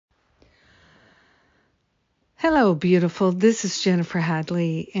Hello, beautiful. This is Jennifer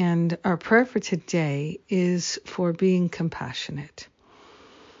Hadley, and our prayer for today is for being compassionate.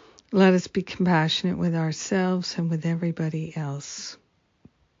 Let us be compassionate with ourselves and with everybody else.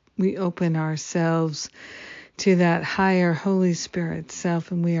 We open ourselves to that higher Holy Spirit self,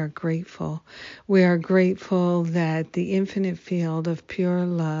 and we are grateful. We are grateful that the infinite field of pure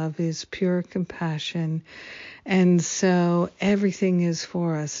love is pure compassion, and so everything is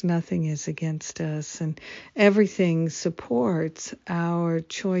for us, nothing is against us, and everything supports our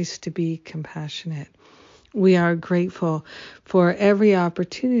choice to be compassionate. We are grateful for every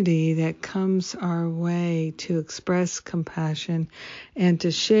opportunity that comes our way to express compassion and to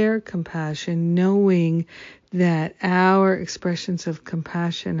share compassion, knowing that our expressions of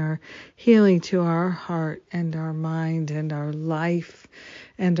compassion are healing to our heart and our mind and our life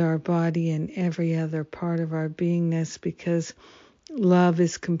and our body and every other part of our beingness, because love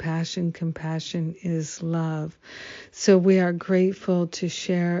is compassion, compassion is love. So we are grateful to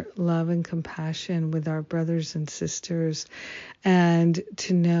share love and compassion with our brothers and sisters, and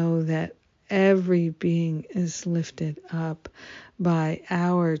to know that every being is lifted up by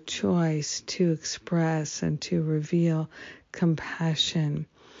our choice to express and to reveal compassion.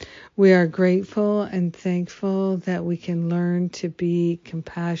 We are grateful and thankful that we can learn to be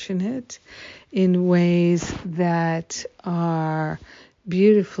compassionate in ways that are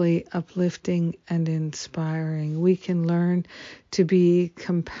beautifully uplifting and inspiring. We can learn to be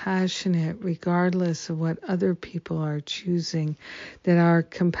compassionate regardless of what other people are choosing, that our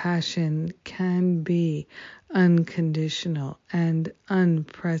compassion can be unconditional and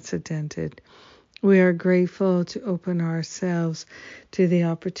unprecedented. We are grateful to open ourselves to the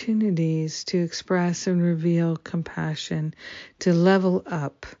opportunities to express and reveal compassion, to level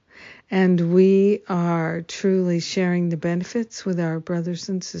up. And we are truly sharing the benefits with our brothers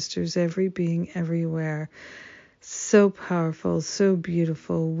and sisters, every being, everywhere. So powerful, so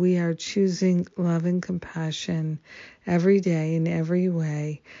beautiful. We are choosing love and compassion every day in every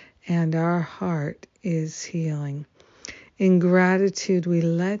way, and our heart is healing. In gratitude, we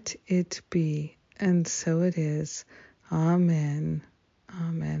let it be. And so it is. Amen.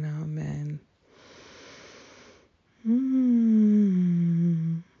 Amen.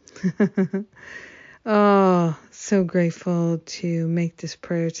 Amen. Oh, so grateful to make this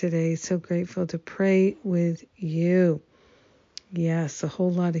prayer today. So grateful to pray with you. Yes, a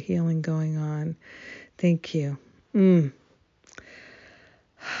whole lot of healing going on. Thank you.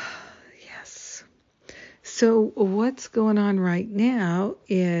 Yes. So what's going on right now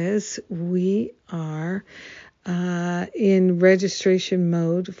is we are in registration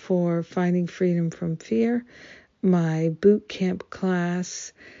mode for Finding Freedom from Fear, my boot camp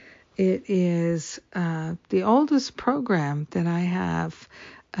class. It is the oldest program that I have.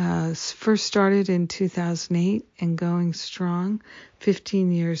 First started in 2008 and going strong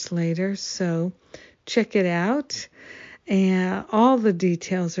 15 years later. So check it out. And all the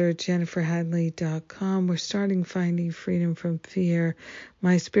details are at jenniferhadley.com. We're starting Finding Freedom from Fear,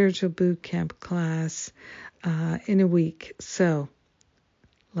 my spiritual boot camp class, in a week. So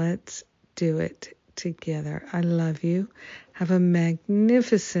let's do it together. I love you. Have a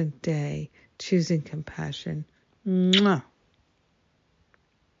magnificent day choosing compassion. Mwah.